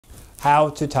how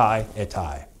to tie a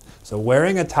tie. So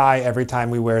wearing a tie every time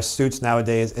we wear suits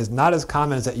nowadays is not as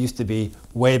common as it used to be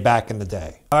way back in the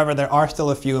day. However, there are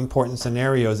still a few important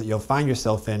scenarios that you'll find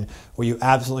yourself in where you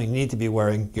absolutely need to be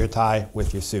wearing your tie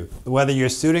with your suit. Whether you're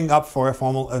suiting up for a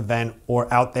formal event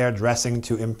or out there dressing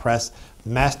to impress,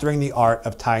 mastering the art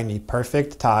of tying the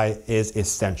perfect tie is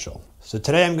essential. So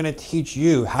today I'm going to teach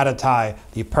you how to tie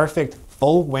the perfect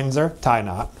full Windsor tie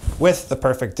knot with the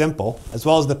perfect dimple, as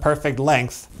well as the perfect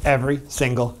length every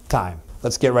single time.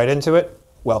 Let's get right into it.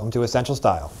 Welcome to Essential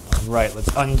Style. All right, let's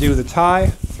undo the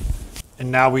tie.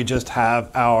 And now we just have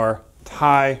our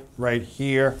tie right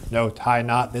here. No tie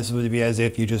knot. This would be as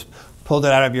if you just pulled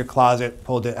it out of your closet,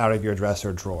 pulled it out of your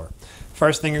dresser drawer.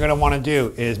 First thing you're gonna wanna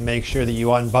do is make sure that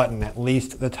you unbutton at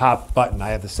least the top button. I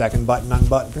have the second button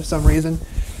unbuttoned for some reason.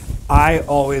 I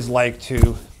always like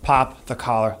to pop the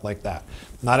collar like that.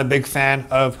 Not a big fan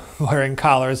of wearing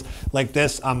collars like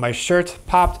this on my shirt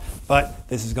popped, but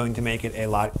this is going to make it a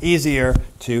lot easier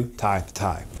to tie the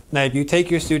tie. Now, if you take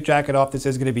your suit jacket off, this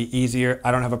is going to be easier.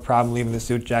 I don't have a problem leaving the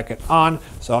suit jacket on,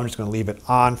 so I'm just going to leave it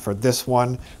on for this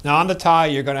one. Now on the tie,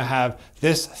 you're going to have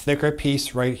this thicker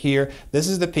piece right here. This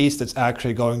is the piece that's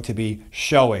actually going to be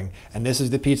showing, and this is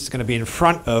the piece that's going to be in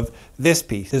front of this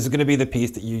piece. This is going to be the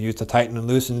piece that you use to tighten and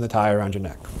loosen the tie around your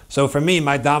neck. So for me,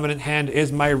 my dominant hand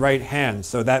is my right hand,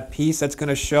 so that piece that's going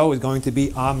to show is going to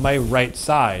be on my right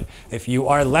side. If you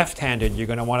are left-handed, you're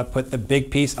going to want to put the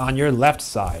big piece on your left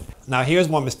side. Now here's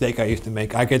one mistake I used to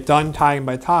make. I get done tying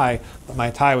my tie, but my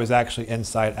tie was actually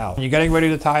inside out. When you're getting ready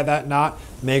to tie that knot,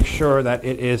 make sure that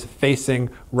it is facing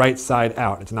right side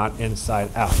out. It's not inside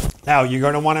out. Now you're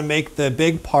going to want to make the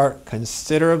big part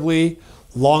considerably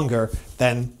longer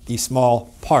than the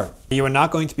small part. You are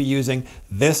not going to be using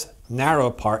this narrow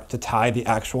part to tie the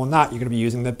actual knot. You're going to be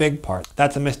using the big part.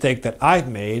 That's a mistake that I've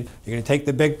made. You're going to take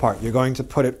the big part. You're going to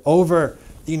put it over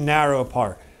the narrow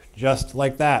part, just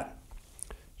like that.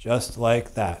 Just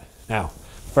like that. Now,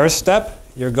 first step,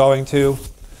 you're going to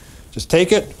just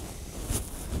take it.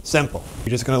 Simple.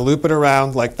 You're just going to loop it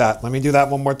around like that. Let me do that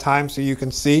one more time so you can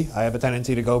see. I have a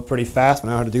tendency to go pretty fast when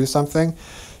I know how to do something.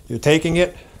 You're taking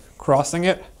it, crossing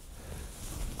it,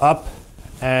 up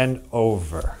and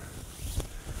over.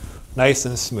 Nice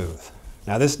and smooth.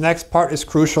 Now this next part is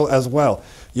crucial as well.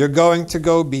 You're going to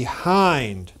go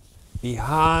behind the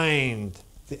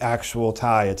actual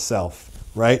tie itself.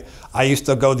 Right? I used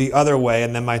to go the other way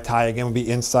and then my tie again would be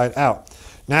inside out.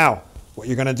 Now, what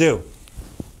you're going to do,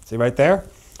 see right there?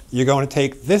 You're going to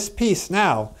take this piece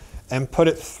now and put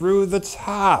it through the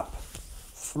top.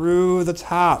 Through the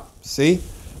top. See?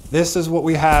 This is what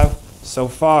we have so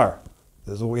far.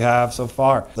 This is what we have so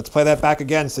far. Let's play that back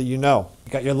again so you know.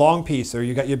 You got your long piece or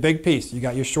you got your big piece. You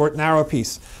got your short, narrow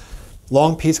piece.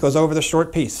 Long piece goes over the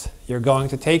short piece. You're going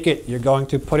to take it. You're going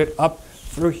to put it up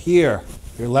through here.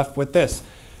 You're left with this.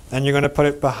 Then you're going to put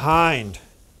it behind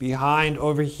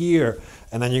over here.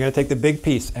 And then you're going to take the big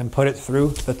piece and put it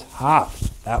through the top.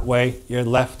 That way you're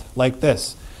left like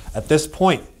this. At this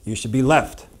point, you should be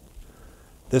left.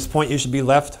 This point, you should be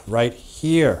left right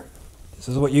here. This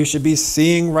is what you should be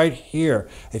seeing right here.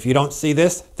 If you don't see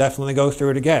this, definitely go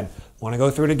through it again. Want to go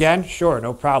through it again? Sure,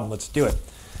 no problem. Let's do it.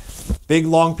 Big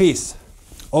long piece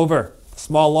over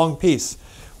small long piece.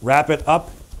 Wrap it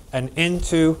up and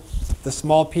into the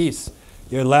small piece.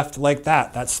 You're left like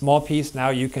that. That small piece now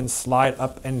you can slide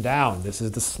up and down. This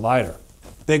is the slider.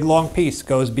 Big long piece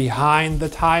goes behind the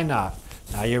tie knot.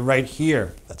 Now you're right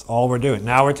here. That's all we're doing.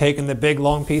 Now we're taking the big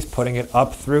long piece, putting it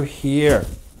up through here.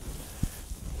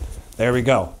 There we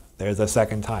go. There's the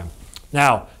second time.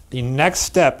 Now, the next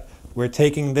step, we're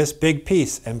taking this big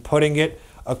piece and putting it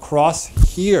across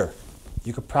here.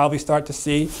 You could probably start to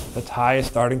see the tie is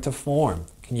starting to form.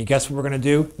 Can you guess what we're going to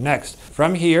do next?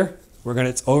 From here,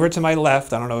 it's over to my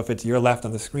left. I don't know if it's your left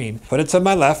on the screen. Put it to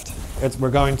my left.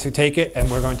 We're going to take it and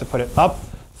we're going to put it up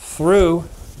through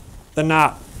the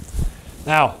knot.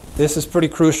 Now, this is pretty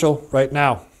crucial right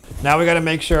now. Now we got to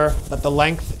make sure that the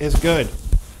length is good.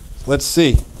 Let's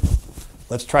see.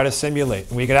 Let's try to simulate.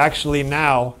 We could actually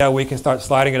now, we can start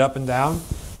sliding it up and down.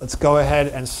 Let's go ahead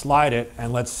and slide it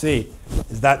and let's see.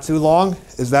 Is that too long?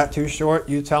 Is that too short?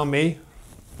 You tell me.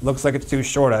 Looks like it's too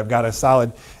short. I've got a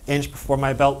solid inch before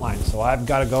my belt line, so I've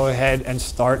got to go ahead and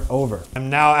start over. I'm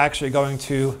now actually going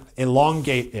to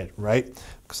elongate it, right?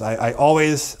 Because I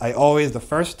always, the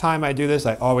first time I do this,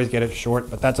 I always get it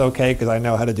short, but that's okay because I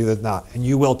know how to do the knot. And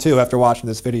you will too after watching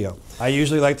this video. I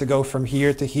usually like to go from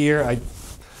here to here. I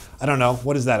don't know,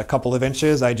 what is that, a couple of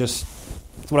inches? That's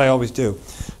what I always do.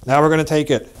 Now we're going to take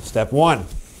it. Step one,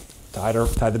 tie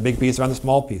the big piece around the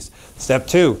small piece. Step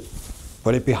two,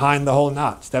 put it behind the whole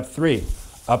knot. Step three,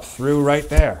 up through right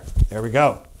there. There we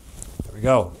go. There we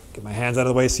go. Get my hands out of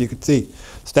the way so you can see.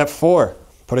 Step 4,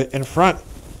 put it in front.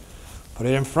 Put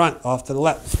it in front, off to the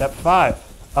left. Step 5,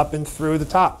 up and through the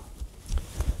top.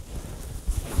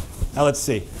 Now let's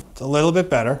see. It's a little bit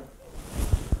better.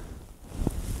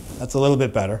 That's a little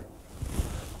bit better.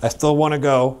 I still want to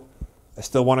go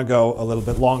a little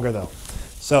bit longer though.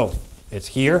 So it's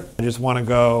here. I just want to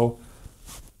go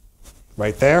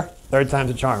right there. Third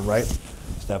time's a charm, right?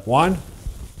 Step 1,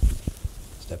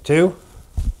 step 2,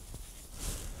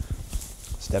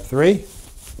 step 3,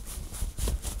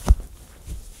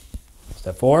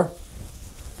 step 4,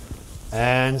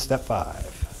 and step 5.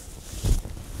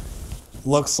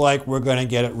 Looks like we're going to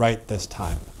get it right this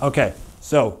time. Okay,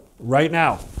 so right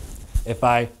now, if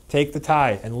I take the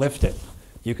tie and lift it,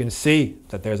 you can see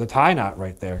that there's a tie knot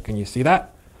right there. Can you see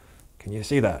that? Can you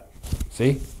see that?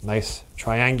 See? Nice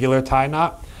triangular tie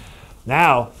knot.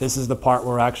 Now, this is the part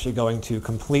where we're actually going to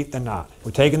complete the knot. We're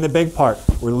taking the big part.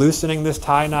 We're loosening this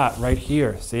tie knot right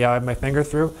here. See how I have my finger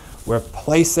through? We're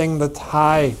placing the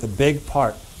tie, the big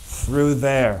part, through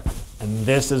there. And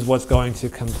this is what's going to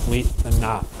complete the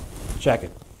knot. Check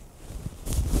it.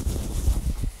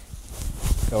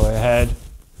 Go ahead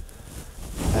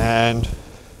and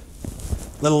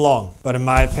a little long, but in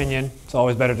my opinion, it's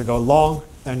always better to go long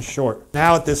than short.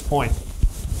 Now at this point,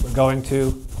 we're going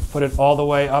to put it all the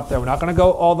way up there. We're not going to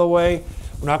go all the way.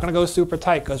 We're not going to go super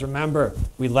tight because remember,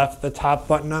 we left the top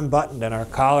button unbuttoned and our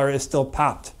collar is still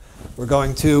popped. We're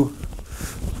going to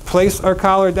place our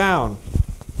collar down.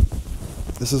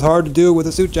 This is hard to do with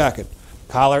a suit jacket.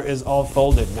 Collar is all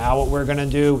folded. Now what we're going to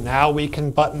do, now we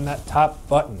can button that top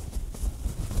button.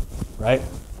 Right?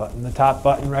 Button the top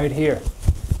button right here.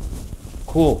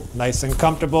 Cool, nice and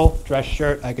comfortable. Dress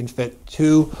shirt, I can fit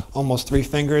 2, almost 3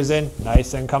 fingers in.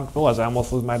 Nice and comfortable as I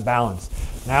almost lose my balance.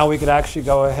 Now we could actually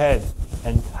go ahead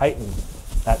and tighten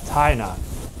that tie knot.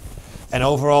 And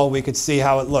overall, we could see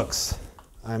how it looks.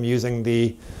 I'm using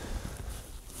the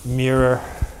mirror.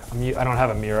 I don't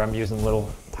have a mirror. I'm using a little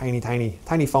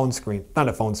tiny phone screen. Not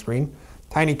a phone screen.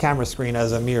 Tiny camera screen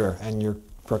as a mirror. And you're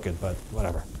crooked, but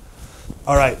whatever.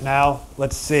 All right, now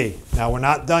let's see. Now we're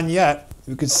not done yet.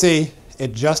 You can see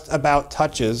it just about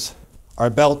touches our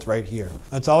belt right here.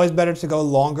 It's always better to go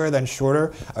longer than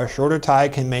shorter. A shorter tie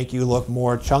can make you look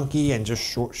more chunky and just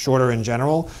shorter in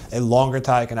general. A longer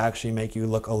tie can actually make you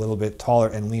look a little bit taller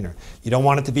and leaner. You don't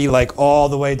want it to be like all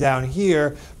the way down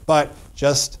here, but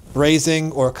just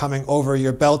raising or coming over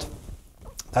your belt,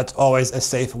 that's always a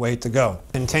safe way to go.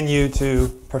 Continue to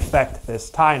perfect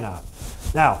this tie knot.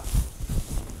 Now,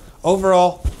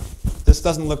 overall, this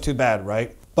doesn't look too bad,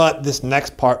 right? But this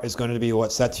next part is going to be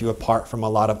what sets you apart from a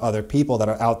lot of other people that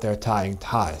are out there tying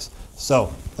ties.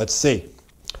 So let's see.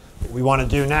 What we want to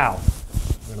do now,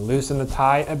 we're going to loosen the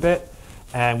tie a bit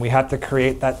and we have to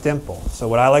create that dimple. So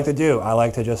what I like to do, I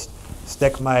like to just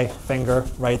stick my finger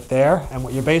right there. And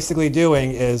what you're basically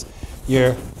doing is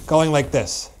you're going like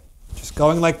this. Just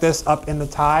going like this up in the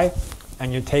tie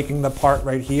and you're taking the part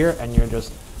right here and you're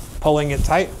just pulling it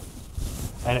tight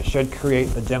and it should create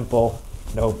the dimple,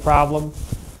 no problem.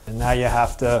 And now you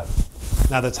have to,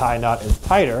 now the tie knot is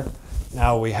tighter,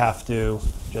 now we have to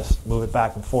just move it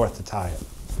back and forth to tie it.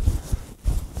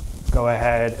 Go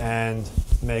ahead and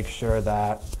make sure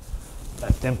that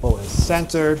that dimple is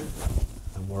centered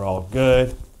and we're all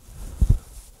good.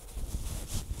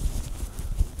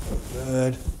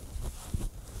 Good.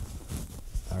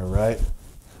 All right.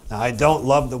 Now I don't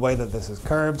love the way that this is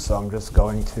curved, so I'm just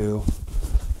going to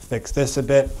fix this a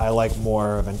bit. I like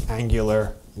more of an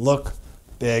angular look.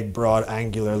 Big, broad,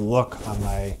 angular look on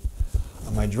my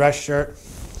dress shirt.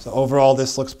 So overall,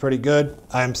 this looks pretty good.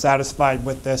 I am satisfied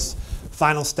with this.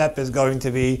 Final step is going to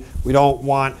be, we don't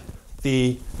want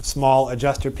the small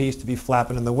adjuster piece to be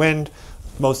flapping in the wind.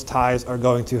 Most ties are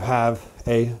going to have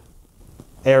a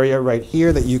area right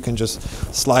here that you can just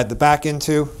slide the back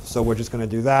into. So we're just going to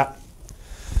do that.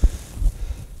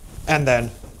 And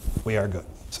then we are good.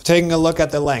 So taking a look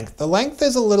at the length. The length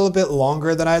is a little bit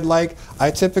longer than I'd like.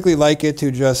 I typically like it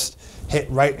to just hit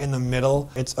right in the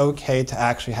middle. It's okay to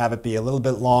actually have it be a little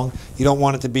bit long. You don't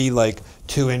want it to be like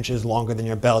 2 inches longer than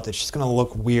your belt. It's just gonna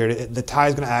look weird. The tie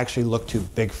is gonna actually look too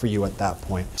big for you at that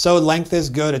point. So length is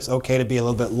good. It's okay to be a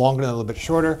little bit longer and a little bit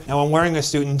shorter. And when wearing a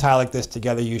suit and tie like this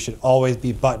together, you should always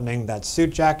be buttoning that suit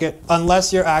jacket.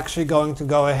 Unless you're actually going to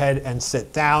go ahead and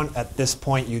sit down. At this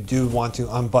point, you do want to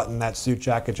unbutton that suit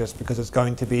jacket just because it's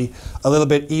going to be a little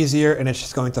bit easier and it's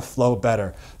just going to flow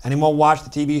better. Anyone watch the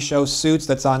TV show Suits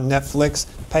that's on Netflix?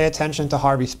 Pay attention to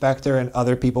Harvey Specter and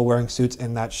other people wearing suits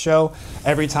in that show.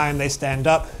 Every time they stand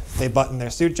up, they button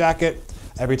their suit jacket.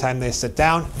 Every time they sit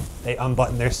down, they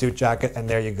unbutton their suit jacket, and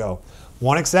there you go.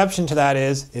 One exception to that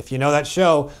is, if you know that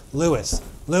show, Lewis.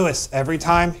 Lewis, every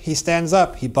time he stands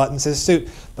up, he buttons his suit,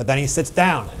 but then he sits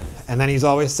down, and then he's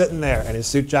always sitting there, and his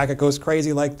suit jacket goes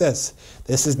crazy like this.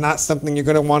 This is not something you're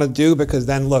going to want to do, because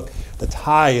then look, the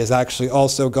tie is actually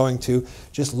also going to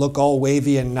just look all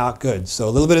wavy and not good. So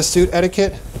a little bit of suit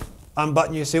etiquette.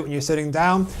 Unbutton your suit when you're sitting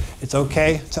down. It's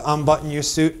okay to unbutton your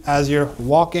suit as you're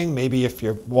walking. Maybe if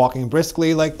you're walking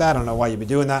briskly like that, I don't know why you'd be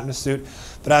doing that in a suit,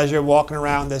 but as you're walking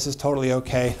around, this is totally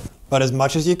okay. But as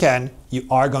much as you can, you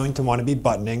are going to want to be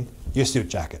buttoning your suit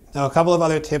jacket. Now, a couple of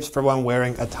other tips for when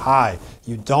wearing a tie.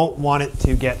 You don't want it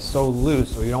to get so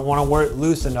loose, or you don't want to wear it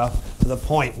loose enough to the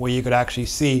point where you could actually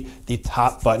see the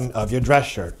top button of your dress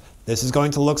shirt. This is going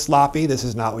to look sloppy. This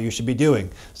is not what you should be doing.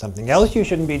 Something else you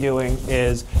shouldn't be doing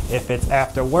is, if it's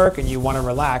after work and you want to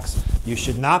relax, you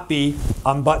should not be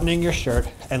unbuttoning your shirt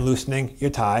and loosening your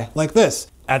tie like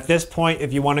this. At this point,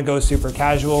 if you want to go super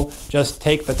casual, just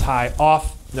take the tie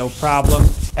off, no problem,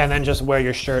 and then just wear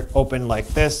your shirt open like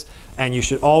this. And you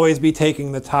should always be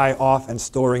taking the tie off and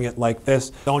storing it like this.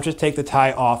 Don't just take the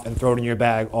tie off and throw it in your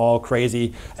bag all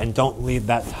crazy, and don't leave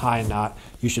that tie knot.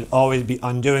 You should always be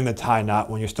undoing the tie knot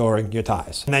when you're storing your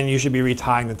ties. And then you should be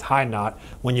retying the tie knot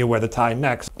when you wear the tie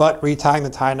next. But retying the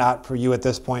tie knot for you at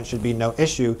this point should be no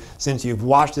issue, since you've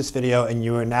watched this video and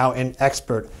you are now an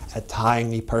expert at tying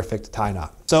the perfect tie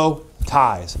knot. So,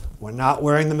 ties. We're not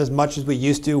wearing them as much as we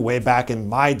used to way back in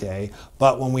my day,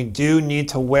 but when we do need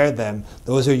to wear them,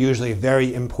 those are usually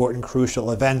very important,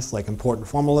 crucial events, like important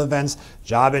formal events,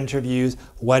 job interviews,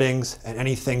 weddings, and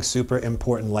anything super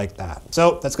important like that.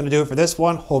 So that's going to do it for this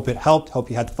one. Hope it helped, hope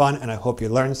you had fun, and I hope you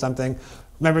learned something.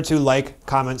 Remember to like,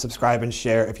 comment, subscribe, and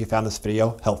share if you found this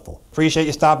video helpful. Appreciate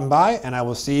you stopping by, and I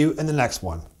will see you in the next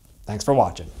one. Thanks for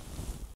watching.